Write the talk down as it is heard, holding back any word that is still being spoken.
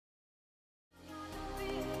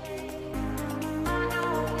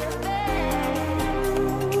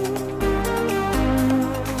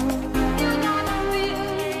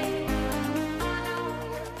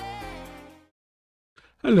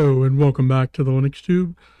Hello and welcome back to the Linux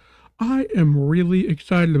Tube. I am really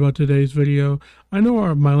excited about today's video. I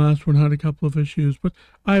know my last one had a couple of issues, but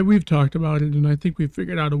we've talked about it and I think we've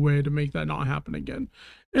figured out a way to make that not happen again.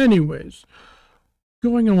 Anyways,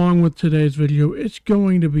 going along with today's video, it's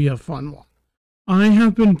going to be a fun one. I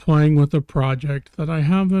have been playing with a project that I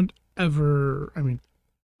haven't ever,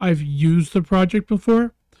 I've used the project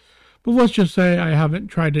before, but let's just say I haven't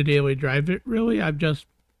tried to daily drive it really. I've just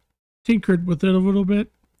tinkered with it a little bit.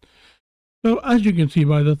 So as you can see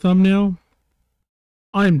by the thumbnail,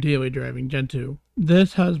 I'm daily driving Gentoo.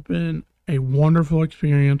 This has been a wonderful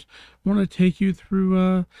experience. I want to take you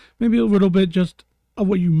through maybe a little bit just of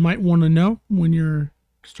what you might want to know when you're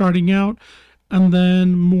starting out, and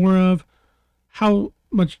then more of how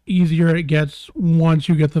much easier it gets once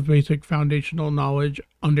you get the basic foundational knowledge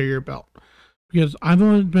under your belt. Because I've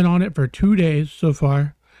only been on it for 2 days so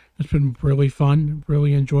far. It's been really fun,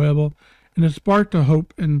 really enjoyable, and it sparked a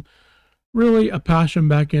hope and really a passion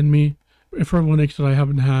back in me for Linux that I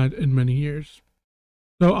haven't had in many years.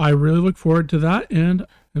 So I really look forward to that, and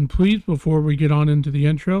please, before we get on into the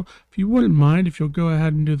intro, if you wouldn't mind, if you'll go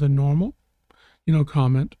ahead and do the normal,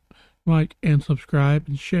 comment, like, and subscribe,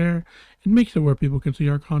 and share. It makes it where people can see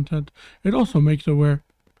our content. It also makes it where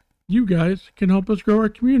you guys can help us grow our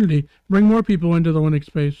community, bring more people into the Linux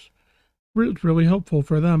space. It's really helpful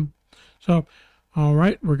for them. So, all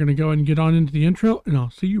right, we're going to go and get on into the intro, and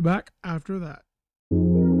I'll see you back after that.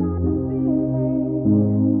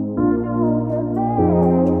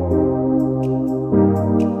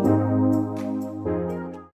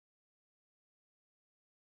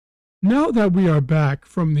 Now that we are back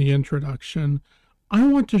from the introduction, I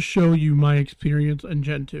want to show you my experience in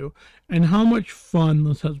Gentoo and how much fun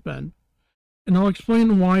this has been. And I'll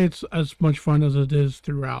explain why it's as much fun as it is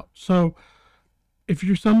throughout. So, if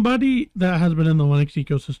you're somebody that has been in the Linux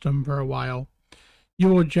ecosystem for a while, you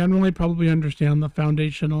will generally probably understand the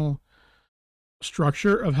foundational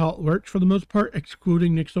structure of how it works for the most part,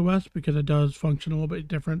 excluding NixOS, because it does function a little bit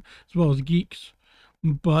different, as well as Geeks.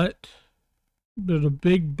 But there's a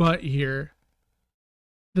big but here,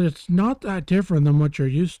 that it's not that different than what you're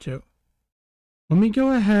used to. Let me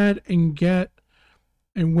go ahead and get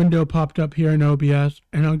a window popped up here in OBS,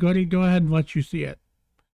 and I'll go ahead and let you see it.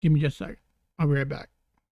 Give me just a second. I'll be right back.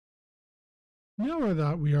 Now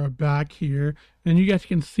that we are back here, and you guys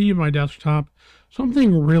can see my desktop,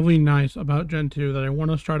 something really nice about Gentoo that I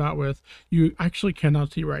want to start out with, you actually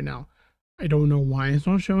cannot see right now. I don't know why it's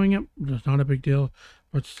not showing it. It's not a big deal.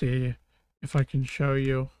 Let's see if I can show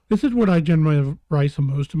you. This is what I generally write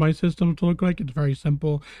most of my systems to look like. It's very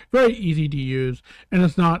simple, very easy to use, and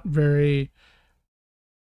it's not very,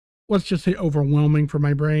 let's just say, overwhelming for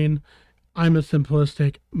my brain. I'm a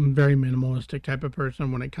simplistic, very minimalistic type of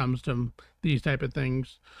person when it comes to these type of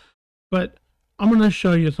things. But I'm going to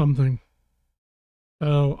show you something.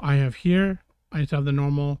 So I have here, I just have the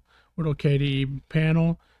normal little KDE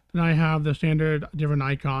panel. Then I have the standard different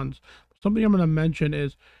icons. Something I'm going to mention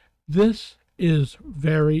is this is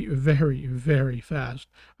very, very, very fast.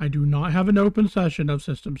 I do not have an open session of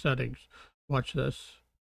system settings. Watch this.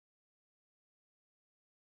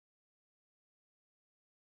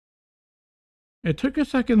 It took a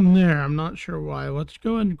second there. I'm not sure why. Let's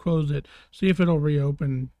go ahead and close it. See if it'll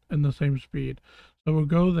reopen in the same speed. So we'll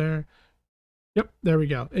go there. Yep, there we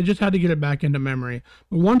go. It just had to get it back into memory.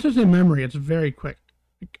 But once it's in memory, it's very quick,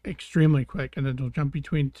 extremely quick, and it'll jump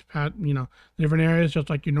between different areas just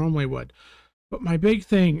like you normally would. But my big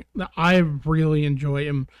thing that I really enjoy,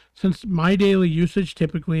 and since my daily usage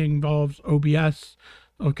typically involves OBS,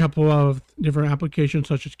 a couple of different applications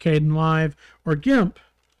such as Kdenlive or GIMP,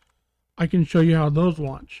 I can show you how those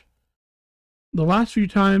launch. The last few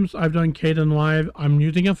times I've done Kdenlive, I'm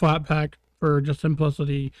using a Flatpak for just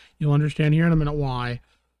simplicity. You'll understand here in a minute why.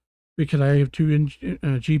 Because I have 2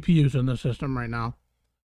 GPUs in the system right now.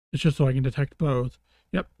 It's just so I can detect both.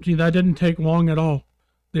 Yep, see, that didn't take long at all.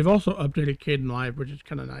 They've also updated Kdenlive, which is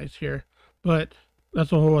kind of nice here. But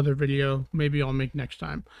that's a whole other video. Maybe I'll make next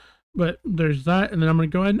time. But there's that, and then I'm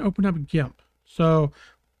going to go ahead and open up GIMP. So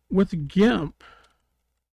with GIMP,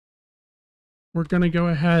 we're going to go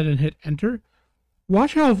ahead and hit enter.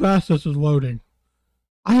 Watch how fast this is loading.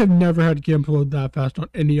 I have never had GIMP load that fast on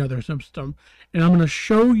any other system. And I'm going to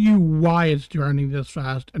show you why it's running this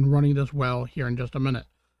fast and running this well here in just a minute.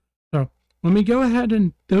 So let me go ahead,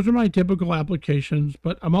 and those are my typical applications,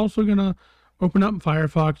 but I'm also going to open up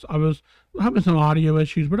Firefox. I was having some audio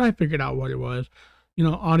issues, but I figured out what it was.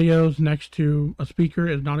 Audio's next to a speaker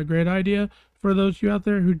is not a great idea for those of you out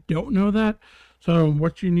there who don't know that. So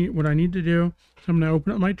what I need to do is I'm going to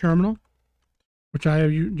open up my terminal, which I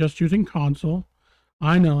am just using console.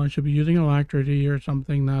 I know I should be using Electricity or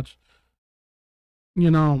something that's, you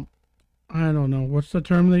know, I don't know. What's the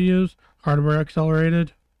term they use? Hardware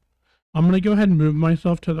accelerated. I'm going to go ahead and move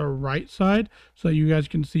myself to the right side so you guys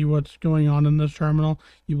can see what's going on in this terminal.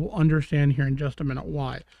 You will understand here in just a minute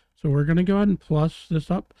why. So we're going to go ahead and plus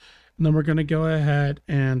this up, and then we're going to go ahead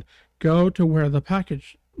and go to where the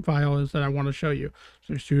package file is that I want to show you.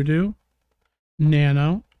 So sudo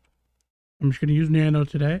nano. I'm just going to use nano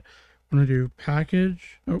today. I'm going to do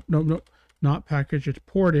package. Oh, no, not package. It's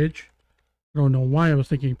portage. I don't know why I was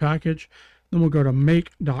thinking package. Then we'll go to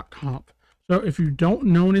make.conf. So if you don't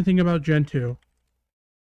know anything about Gentoo,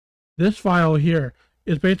 this file here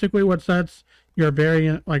is basically what sets your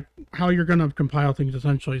variant, like how you're going to compile things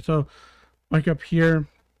essentially. So like up here,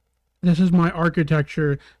 this is my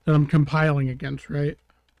architecture that I'm compiling against, right?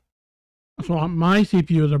 So my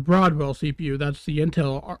CPU is a Broadwell CPU. That's the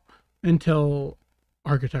Intel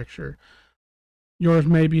architecture. Yours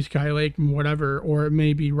may be Skylake, whatever, or it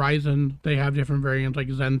may be Ryzen. They have different variants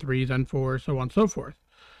like Zen 3, Zen 4, so on and so forth.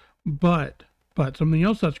 But something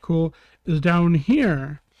else that's cool is down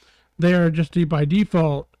here, they are just by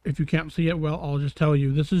default. If you can't see it, well, I'll just tell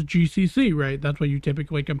you, this is GCC, right? That's what you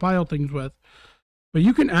typically compile things with. But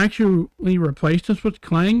you can actually replace this with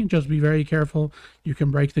Clang. Just be very careful. You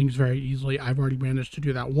can break things very easily. I've already managed to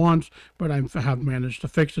do that once, but I have managed to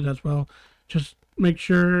fix it as well. Just make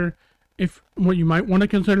sure, if what you might want to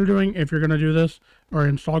consider doing if you're going to do this or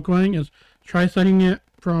install Clang is try setting it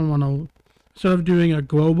from instead of doing a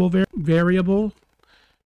global variable,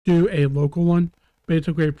 do a local one,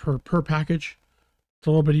 basically per package. It's a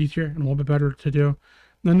little bit easier and a little bit better to do.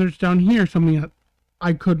 Then there's down here something that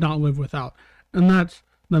I could not live without, and that's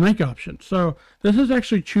the make option. So this is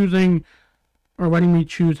actually choosing or letting me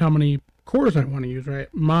choose how many cores I want to use, right?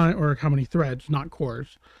 Or how many threads, not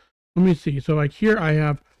cores. Let me see. So like here I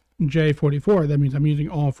have J44. That means I'm using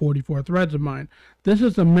all 44 threads of mine. This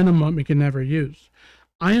is the minimum it can never use.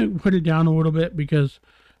 I put it down a little bit because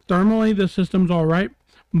thermally the system's all right,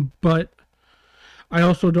 but I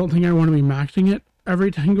also don't think I want to be maxing it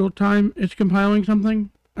every single time it's compiling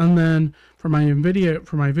something. And then for my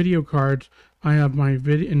video cards, I have my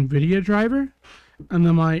NVIDIA driver and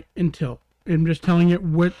then my Intel. I'm just telling it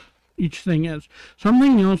what each thing is.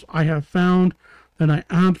 Something else I have found that I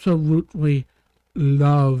absolutely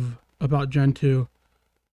love about Gentoo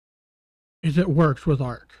is it works with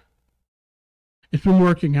Arc. It's been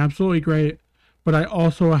working absolutely great, but I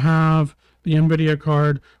also have the NVIDIA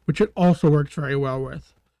card, which it also works very well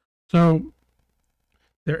with. So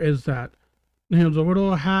there is that. There's a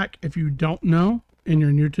little hack if you don't know and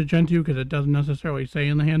you're new to Gentoo, because it doesn't necessarily say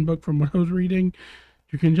in the handbook from what I was reading.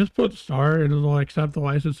 You can just put star and it'll accept the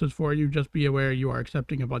licenses for you. Just be aware you are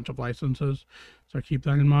accepting a bunch of licenses. So keep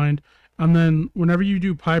that in mind. And then whenever you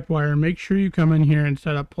do Pipewire, make sure you come in here and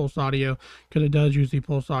set up Pulse Audio, because it does use the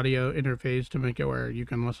Pulse Audio interface to make it where you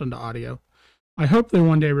can listen to audio. I hope they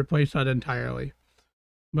one day replace that entirely.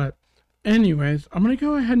 But anyways, I'm going to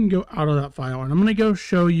go ahead and go out of that file, and I'm going to go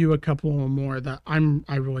show you a couple more that I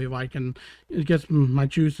really like, and it gets my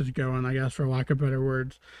juices going, I guess, for lack of better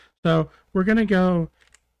words. So we're going to go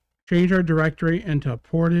change our directory into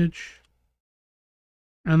portage.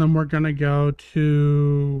 And then we're going to go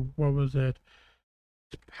to, what was it?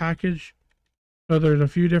 Package. So there's a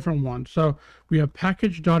few different ones. So we have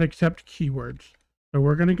package.accept keywords. So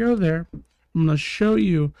we're going to go there. I'm going to show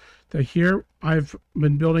you that here I've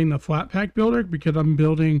been building the Flatpak builder because I'm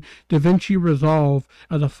building DaVinci Resolve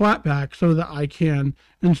as a Flatpak so that I can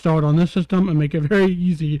install it on this system and make it very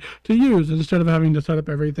easy to use instead of having to set up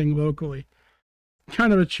everything locally.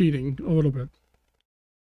 Kind of a cheating a little bit.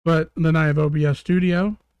 But then I have OBS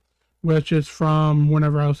Studio, which is from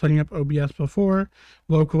whenever I was setting up OBS before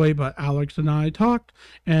locally, but Alex and I talked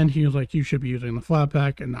and he was like, you should be using the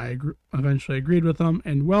Flatpak, and I eventually agreed with him,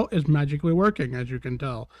 and well, it's magically working, as you can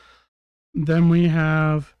tell. Then we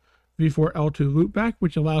have V4L2 Loopback,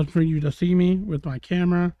 which allows for you to see me with my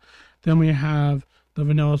camera. Then we have the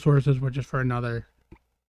vanilla sources, which is for another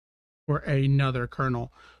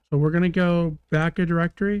kernel. So we're going to go back a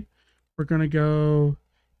directory. We're going to go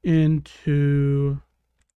into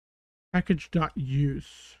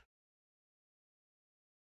package.use.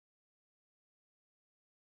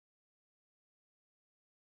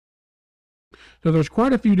 So there's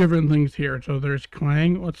quite a few different things here. So there's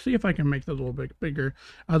Clang. Let's see if I can make this a little bit bigger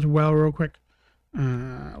as well real quick.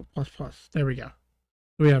 Plus. There we go.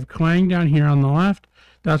 We have Clang down here on the left.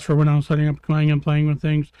 That's for when I was setting up Clang and playing with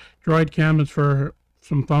things. DroidCam is for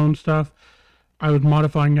some phone stuff. I was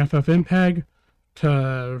modifying FFmpeg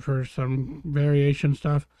for some variation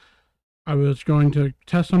stuff. I was going to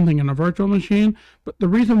test something in a virtual machine, but the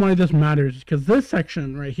reason why this matters is because this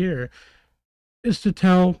section right here is to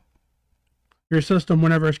tell your system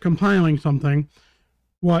whenever it's compiling something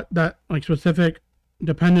what that like specific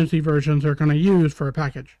dependency versions are going to use for a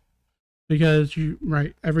package, because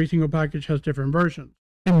every single package has different versions,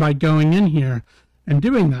 and by going in here and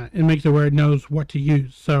doing that, it makes it where it knows what to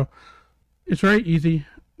use. So it's very easy.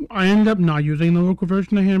 I ended up not using the local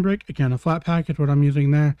version of Handbrake. Again, a Flatpak is what I'm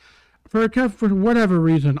using there. For whatever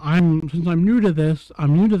reason, since I'm new to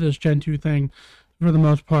this Gentoo thing for the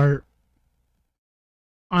most part.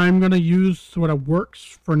 I'm going to use what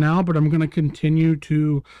works for now, but I'm going to continue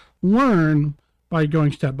to learn by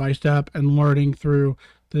going step by step and learning through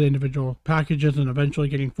the individual packages and eventually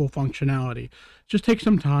getting full functionality. It just takes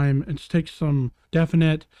some time. It takes some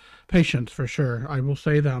definite patience for sure. I will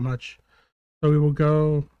say that much. So we will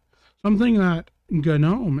go something that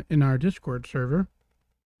Gnome in our Discord server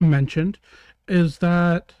mentioned is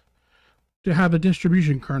that to have a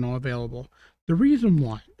distribution kernel available. The reason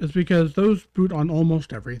why is because those boot on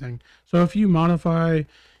almost everything. So if you modify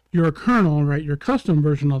your kernel, right, your custom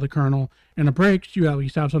version of the kernel, and it breaks, you at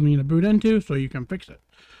least have something to boot into so you can fix it.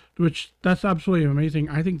 That's absolutely amazing.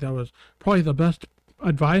 I think that was probably the best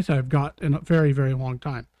advice I've got in a very, very long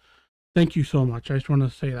time. Thank you so much. I just want to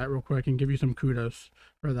say that real quick and give you some kudos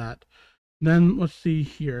for that. Then let's see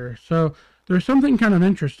here. So there's something kind of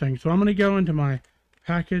interesting. So I'm going to go into my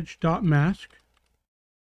package.mask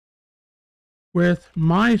with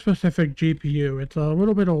my specific GPU. It's a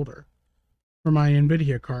little bit older for my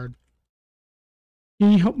NVIDIA card.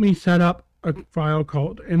 He helped me set up a file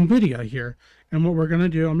called NVIDIA here. And what we're going to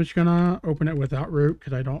do, I'm just going to open it without root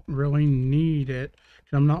because I don't really need it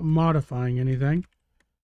because I'm not modifying anything.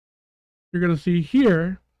 You're going to see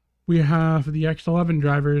here we have the X11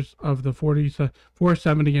 drivers of the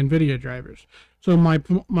 470 NVIDIA drivers. So my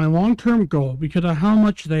long-term goal, because of how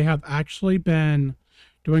much they have actually been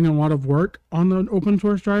doing a lot of work on the open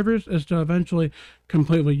source drivers, is to eventually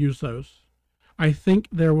completely use those. I think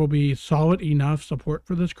there will be solid enough support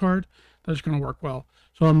for this card that's going to work well.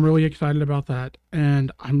 So I'm really excited about that,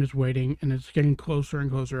 and I'm just waiting, and it's getting closer and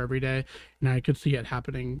closer every day, and I could see it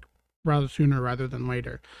happening rather sooner rather than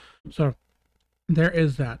later. So there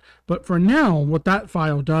is that. But for now, what that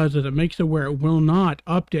file does is it makes it where it will not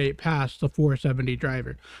update past the 470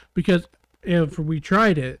 driver, because if we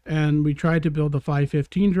tried it and we tried to build the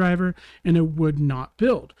 515 driver and it would not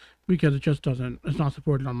build because it's not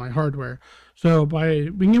supported on my hardware. So by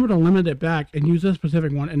being able to limit it back and use this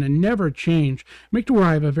specific one and then never change, make it where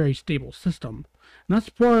I have a very stable system. And that's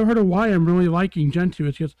part of why I'm really liking Gentoo.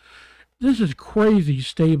 It's because this is crazy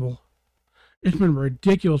stable. It's been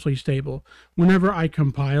ridiculously stable. Whenever I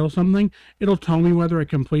compile something, it'll tell me whether it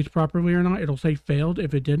completes properly or not. It'll say failed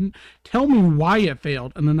if it didn't. Tell me why it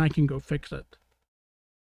failed, and then I can go fix it.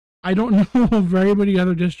 I don't know of very many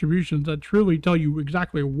other distributions that truly tell you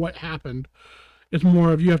exactly what happened. It's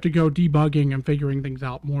more of you have to go debugging and figuring things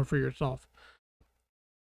out more for yourself.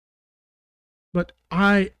 But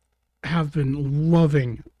I have been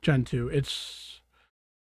loving Gentoo. It's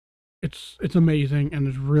amazing, and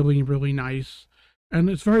it's really, really nice, and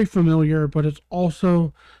it's very familiar, but it's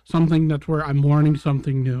also something that's where I'm learning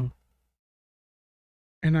something new,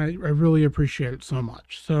 and I really appreciate it so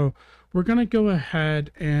much. So we're going to go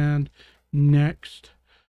ahead and next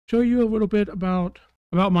show you a little bit about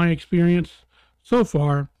my experience so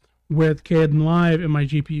far with Kdenlive and my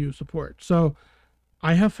GPU support. So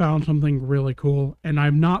I have found something really cool, and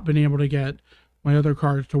I've not been able to get my other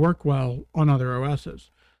cards to work well on other OSs.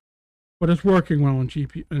 But it's working well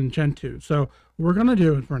in Gentoo. So what we're going to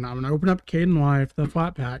do is I'm going to open up Kdenlive, the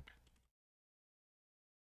Flatpak.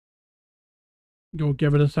 You'll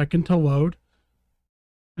give it a second to load.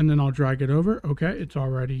 And then I'll drag it over. Okay, it's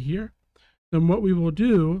already here. Then what we will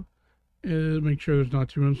do is make sure there's not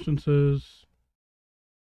two instances.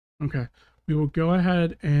 Okay, we will go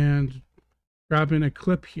ahead and grab in a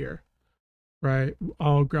clip here. Right,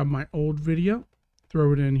 I'll grab my old video,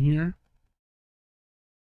 throw it in here.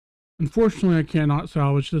 Unfortunately, I cannot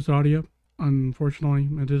salvage this audio. Unfortunately,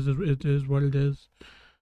 it is what it is.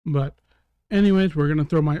 But anyways, we're going to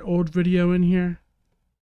throw my old video in here.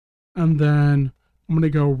 And then I'm going to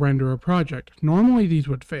go render a project. Normally, these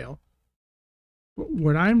would fail. But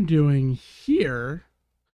what I'm doing here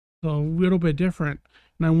is a little bit different.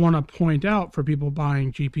 And I want to point out for people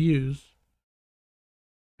buying GPUs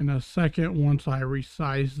in a second once I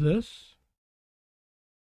resize this.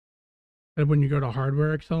 And when you go to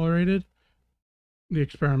Hardware Accelerated, the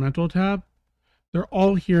Experimental tab, they're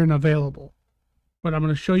all here and available. But I'm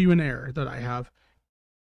going to show you an error that I have.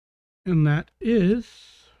 And that is,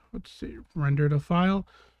 let's see, render to file.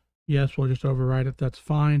 Yes, we'll just override it. That's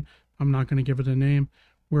fine. I'm not going to give it a name.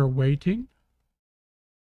 We're waiting.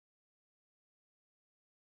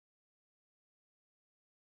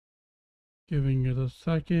 Giving it a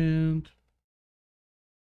second.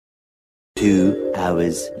 2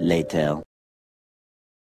 hours later.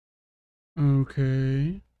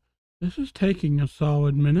 Okay. This is taking a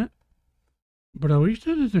solid minute, but at least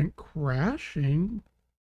it isn't crashing.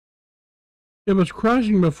 It was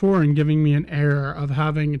crashing before and giving me an error of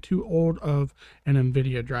having too old of an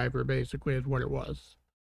NVIDIA driver, basically, is what it was.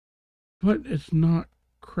 But it's not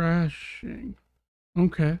crashing.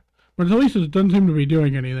 Okay. But at least it doesn't seem to be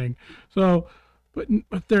doing anything. So, but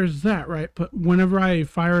there's that, right? But whenever I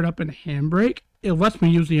fire it up in Handbrake, it lets me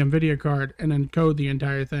use the NVIDIA card and encode the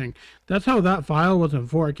entire thing. That's how that file was in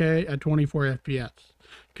 4K at 24 FPS.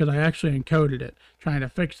 Because I actually encoded it, trying to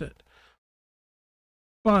fix it.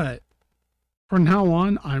 But from now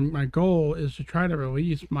on, my goal is to try to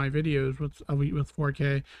release my videos with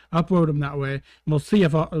 4K, upload them that way. And we'll see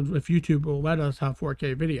if YouTube will let us have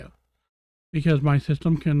 4K video, because my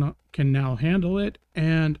system can now handle it,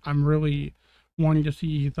 and I'm really wanting to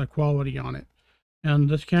see the quality on it. And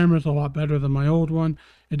this camera is a lot better than my old one.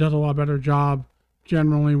 It does a lot better job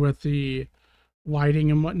generally with the lighting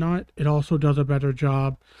and whatnot. It also does a better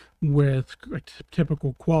job with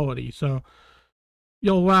typical quality. So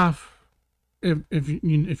you'll laugh.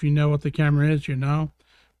 If you know what the camera is, you know.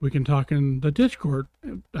 We can talk in the Discord.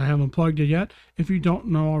 I haven't plugged it yet. If you don't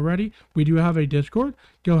know already, we do have a Discord.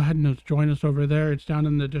 Go ahead and join us over there. It's down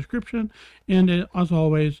in the description. And as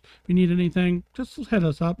always, if you need anything, just hit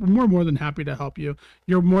us up. We're more than happy to help you.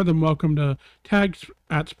 You're more than welcome to tag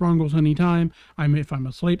at Sprungles anytime. If I'm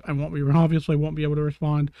asleep, obviously won't be able to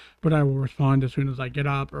respond, but I will respond as soon as I get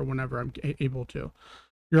up or whenever I'm able to.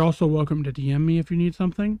 You're also welcome to DM me if you need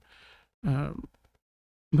something.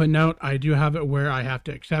 But note, I do have it where I have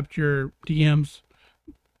to accept your DMs,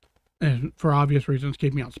 and for obvious reasons,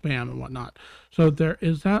 keeping out spam and whatnot. So there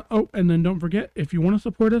is that. Oh, and then don't forget, if you want to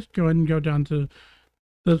support us, go ahead and go down to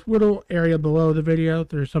this little area below the video.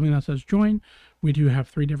 There's something that says join. We do have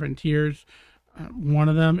 3 different tiers. One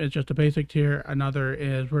of them is just a basic tier. Another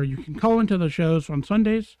is where you can call into the shows on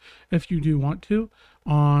Sundays if you do want to.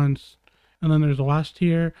 And then there's the last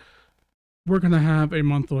tier. We're going to have a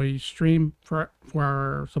monthly stream for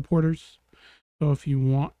our supporters. So if you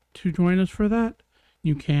want to join us for that,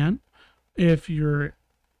 you can. If you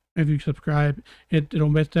subscribe,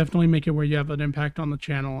 it'll definitely make it where you have an impact on the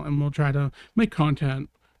channel, and we'll try to make content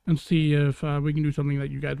and see if we can do something that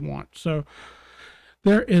you guys want. So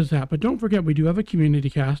there is that. But don't forget, we do have a community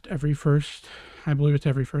cast I believe it's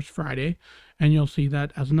every first Friday, and you'll see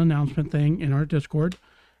that as an announcement thing in our Discord.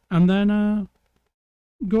 And then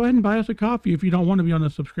go ahead and buy us a coffee if you don't want to be on the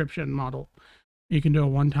subscription model. You can do a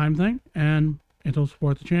one-time thing, and it'll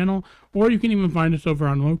support the channel. Or you can even find us over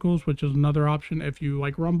on Locals, which is another option if you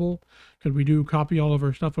like Rumble, because we do copy all of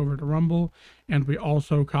our stuff over to Rumble, and we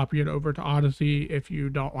also copy it over to Odyssey if you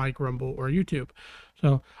don't like Rumble or YouTube.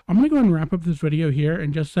 So I'm going to go ahead and wrap up this video here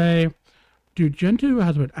and just say, dude, Gentoo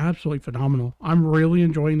has been absolutely phenomenal. I'm really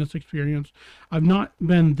enjoying this experience. I've not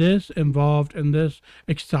been this involved and this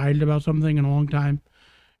excited about something in a long time,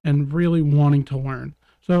 and really wanting to learn.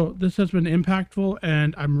 So this has been impactful,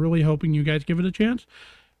 and I'm really hoping you guys give it a chance.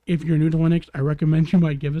 If you're new to Linux, I recommend you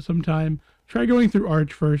might give it some time. Try going through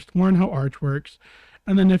Arch first, learn how Arch works,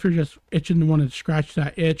 and then if you're just itching to want to scratch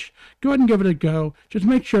that itch, go ahead and give it a go. Just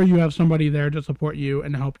make sure you have somebody there to support you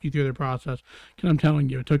and help you through the process, because I'm telling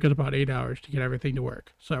you, it took us about 8 hours to get everything to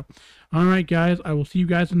work. So, all right, guys, I will see you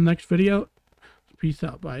guys in the next video. Peace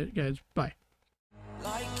out. Bye, guys. Bye.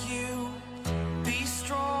 Like you, be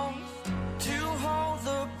strong to hold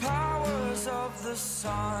the powers of the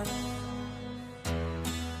sun.